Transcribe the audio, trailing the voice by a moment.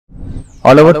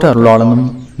அளவற்ற அருளாளனும்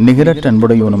நிகரற்ற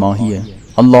அன்புடையவனுமாகிய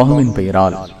அல்லாஹுவின்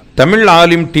பெயரால். தமிழ்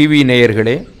ஆலிம் டிவி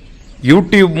நேயர்களே,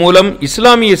 யூடியூப் மூலம்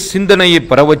இஸ்லாமிய சிந்தனையை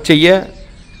பரவச் செய்ய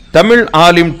தமிழ்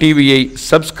ஆலிம் டிவியை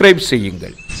சப்ஸ்கிரைப்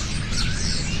செய்யுங்கள்.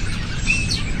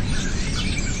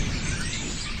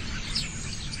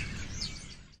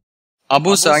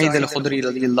 அபூ சயீத் அல்-குத்ரி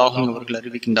ரலியல்லாஹு அன்ஹு அவர்கள்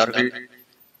அறிவிக்கின்றார்கள்,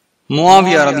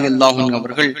 முஆவியா ரலியல்லாஹு அன்ஹு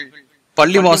அவர்கள்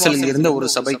பள்ளிவாசலில் இருந்த ஒரு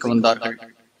சபைக்கு வந்தார்கள்.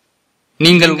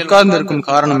 நீங்கள் உட்கார்ந்திருக்கும்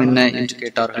காரணம் என்ன என்று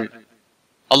கேட்டார்கள்.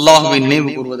 அல்லாஹுவை நினைவு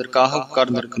கூறுவதற்காக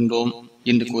உட்கார்ந்திருக்கின்றோம்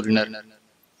என்று கூறினர்.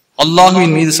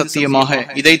 அல்லாஹுவின் மீது சத்தியமாக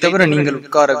இதை தவிர நீங்கள்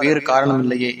உட்கார வேறு காரணம்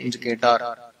இல்லையே என்று கேட்டார்.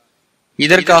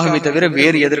 இதற்காகவே தவிர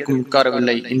வேறு எதற்கும்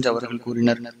உட்காரவில்லை என்று அவர்கள்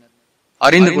கூறினர்.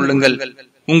 அறிந்து கொள்ளுங்கள்,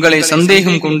 உங்களை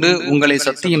சந்தேகம் கொண்டு உங்களை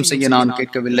சத்தியம் செய்ய நான்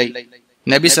கேட்கவில்லை.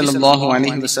 நபி ஸல்லல்லாஹு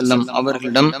அலைஹி வஸல்லம்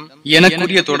அவர்களிடம்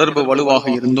எனக்குரிய தொடர்பு வலுவாக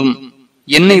இருந்தும்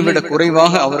என்னை விட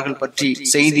குறைவாக அவர்கள் பற்றி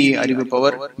செய்தியை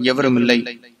அறிவிப்பவர் எவரும் இல்லை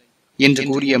என்று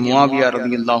கூறிய முஆவியா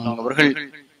ரலியல்லாஹு அன்ஹு அவர்கள்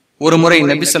ஒரு முறை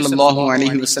நபி ஸல்லல்லாஹு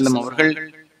அலைஹி வஸல்லம் அவர்கள்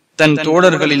தன்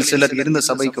தோழர்களில் சிலர் இருந்த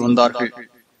சபைக்கு வந்தார்கள்.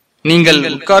 நீங்கள்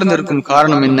உட்கார்ந்திருக்கும்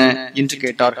காரணம் என்ன என்று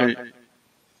கேட்டார்கள்.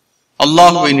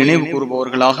 அல்லாஹுவை நினைவு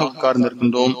கூறுபவர்களாக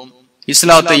உட்கார்ந்திருக்கின்றோம்.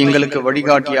 இஸ்லாத்தை எங்களுக்கு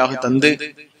வழிகாட்டியாக தந்து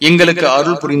எங்களுக்கு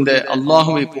அருள் புரிந்த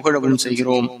அல்லாஹுவை புகழவும்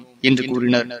செய்கிறோம் என்று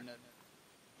கூறினர்.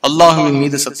 அல்லாஹுவின்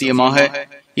மீது சத்தியமாக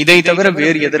இதை தவிர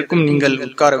வேறு எதற்கும் நீங்கள்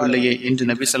உட்காரவில்லையே என்று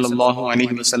நபி ஸல்லல்லாஹு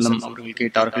அலைஹி வஸல்லம் அவர்கள்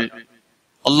கேட்டார்கள்.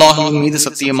 அல்லாஹுவின் மீது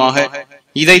சத்தியமாக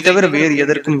இதை தவிர வேறு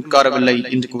எதற்கும் உட்காரவில்லை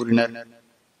என்று கூறினர்.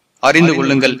 அறிந்து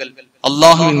கொள்ளுங்கள்,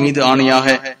 அல்லாஹுவின் மீது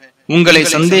ஆணையாக உங்களை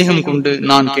சந்தேகம் கொண்டு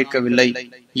நான் கேட்கவில்லை.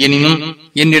 எனினும்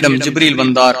என்னிடம் ஜிப்ரீல்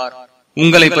வந்தார்.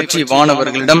 உங்களை பற்றி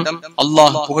வானவர்களிடம்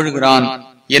அல்லாஹ் புகழுகிறான்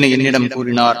என என்னிடம்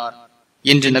கூறினார்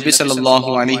என்று நபி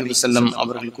ஸல்லல்லாஹு அலைஹி வஸல்லம்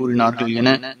அவர்கள் கூறினார்கள் என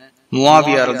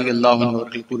முஆவியா ரலியல்லாஹு அன்ஹு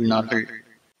அவர்கள் கூறினார்கள்.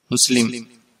 முஸ்லிம்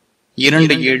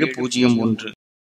 2701.